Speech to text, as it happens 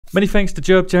Many thanks to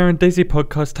Job, Jaren, DayZ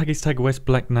Podcast, Taggy's Tag West,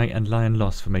 Black Knight and Lion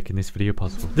Lost for making this video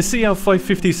possible. The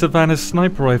CR550 Savanna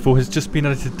sniper rifle has just been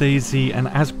added to DayZ and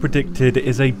as predicted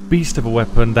is a beast of a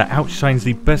weapon that outshines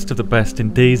the best of the best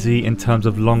in DayZ in terms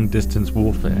of long distance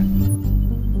warfare.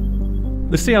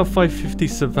 The CR550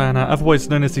 Savanna, otherwise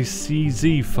known as the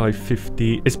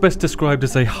CZ550, is best described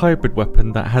as a hybrid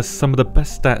weapon that has some of the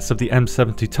best stats of the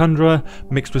M70 Tundra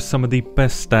mixed with some of the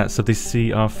best stats of the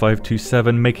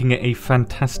CR527, making it a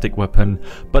fantastic weapon.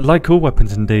 But like all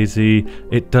weapons in DayZ,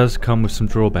 it does come with some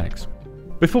drawbacks.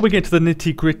 Before we get to the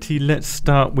nitty gritty, let's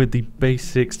start with the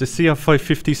basics. The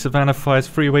CR550 Savanna fires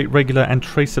 308 regular and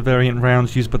tracer variant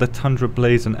rounds used by the Tundra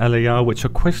Blaze and LAR, which are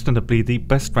questionably the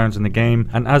best rounds in the game,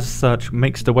 and as such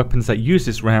makes the weapons that use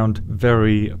this round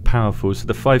very powerful. So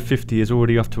the 550 is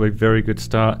already off to a very good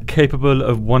start, capable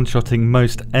of one-shotting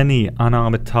most any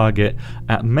unarmored target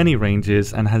at many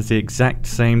ranges, and has the exact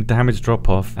same damage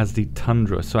drop-off as the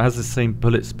Tundra. So it has the same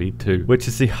bullet speed too, which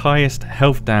is the highest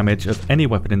health damage of any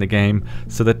weapon in the game.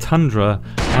 So the Tundra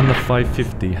and the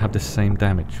 550 have the same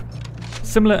damage.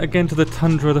 Similar again to the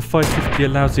Tundra, the 550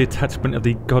 allows the attachment of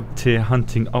the god tier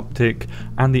hunting optic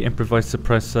and the improvised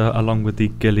suppressor along with the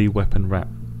ghillie weapon wrap.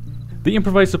 The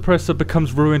improvised suppressor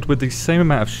becomes ruined with the same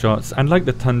amount of shots, and like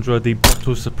the Tundra, the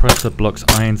bottle suppressor blocks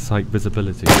iron sight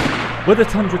visibility. Where the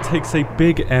Tundra takes a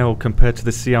big L compared to the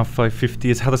CR550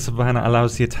 is how the Savanna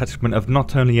allows the attachment of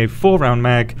not only a 4-round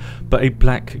mag, but a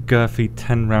black girthy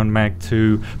 10-round mag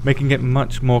too, making it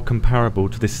much more comparable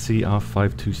to the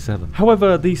CR527.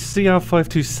 However, the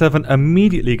CR527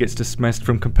 immediately gets dismissed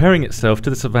from comparing itself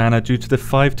to the Savanna due to the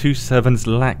 527's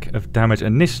lack of damage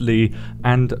initially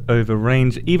and over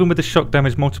range. Even with the shock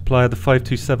damage multiplier the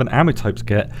 527 ammo types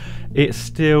get, it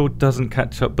still doesn't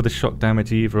catch up with the shock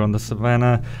damage either on the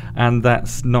Savanna, and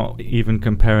that's not even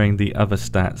comparing the other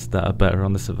stats that are better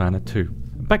on the Savanna too.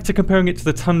 Back to comparing it to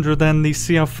the Tundra then, the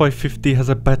CR550 has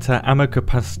a better ammo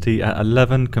capacity at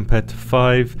 11 compared to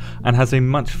 5 and has a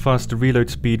much faster reload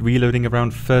speed, reloading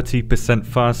around 30%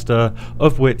 faster,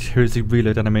 of which here is the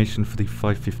reload animation for the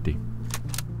 550.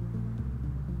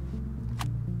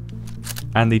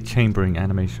 And the chambering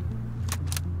animation.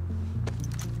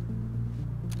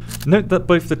 Note that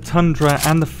both the Tundra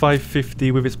and the 550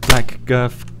 with its black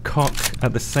girth cock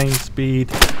at the same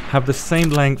speed, have the same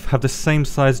length, have the same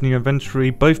size in your inventory,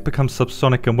 both become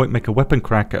subsonic and won't make a weapon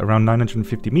crack at around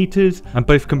 950 meters, and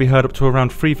both can be heard up to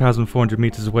around 3,400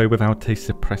 meters away without a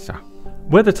suppressor.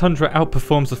 Where the Tundra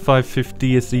outperforms the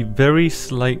 550 is the very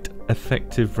slight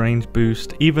effective range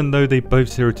boost, even though they both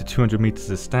 0 to 200 meters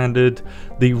as standard.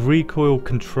 The recoil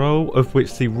control, of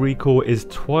which the recoil is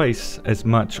twice as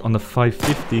much on the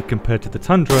 550 compared to the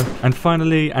Tundra. And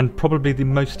finally, and probably the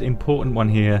most important one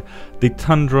here, the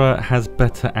Tundra has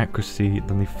better accuracy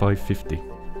than the 550.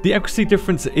 The accuracy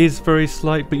difference is very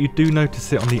slight, but you do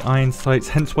notice it on the iron sights,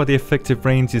 hence why the effective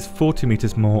range is 40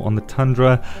 meters more on the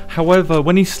Tundra. However,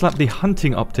 when you slap the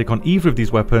hunting optic on either of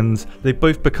these weapons, they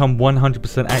both become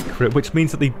 100% accurate, which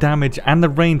means that the damage and the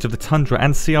range of the Tundra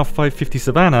and CR550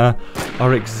 Savanna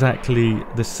are exactly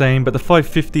the same, but the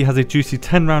 550 has a juicy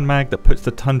 10-round mag that puts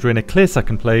the Tundra in a clear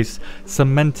second place,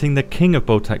 cementing the king of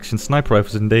bolt-action sniper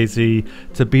rifles in DayZ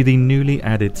to be the newly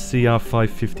added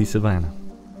CR550 Savanna.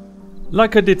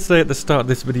 Like I did say at the start of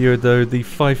this video though, the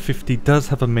 550 does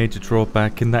have a major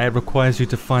drawback in that it requires you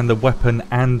to find the weapon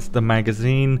and the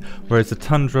magazine, whereas the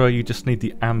Tundra you just need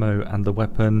the ammo and the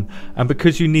weapon, and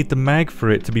because you need the mag for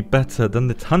it to be better than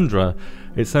the Tundra,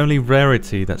 it's only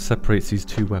rarity that separates these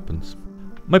two weapons.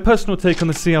 My personal take on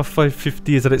the CR550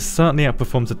 is that it certainly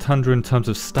outperforms the Tundra in terms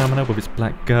of stamina with its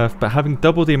black girth, but having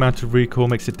double the amount of recoil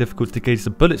makes it difficult to gauge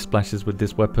the bullet splashes with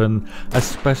this weapon,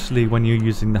 especially when you're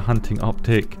using the hunting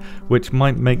optic, which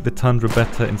might make the Tundra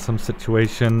better in some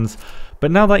situations. But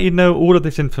now that you know all of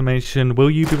this information, will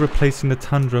you be replacing the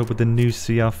Tundra with the new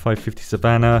CR550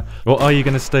 Savanna? Or are you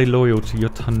going to stay loyal to your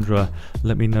Tundra?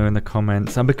 Let me know in the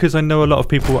comments. And because I know a lot of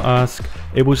people ask,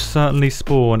 it will certainly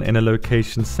spawn in a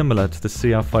location similar to the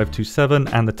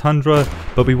CR527 and the Tundra,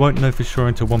 but we won't know for sure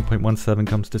until 1.17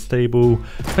 comes to stable.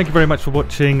 Thank you very much for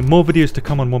watching. More videos to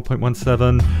come on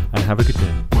 1.17, and have a good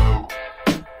day.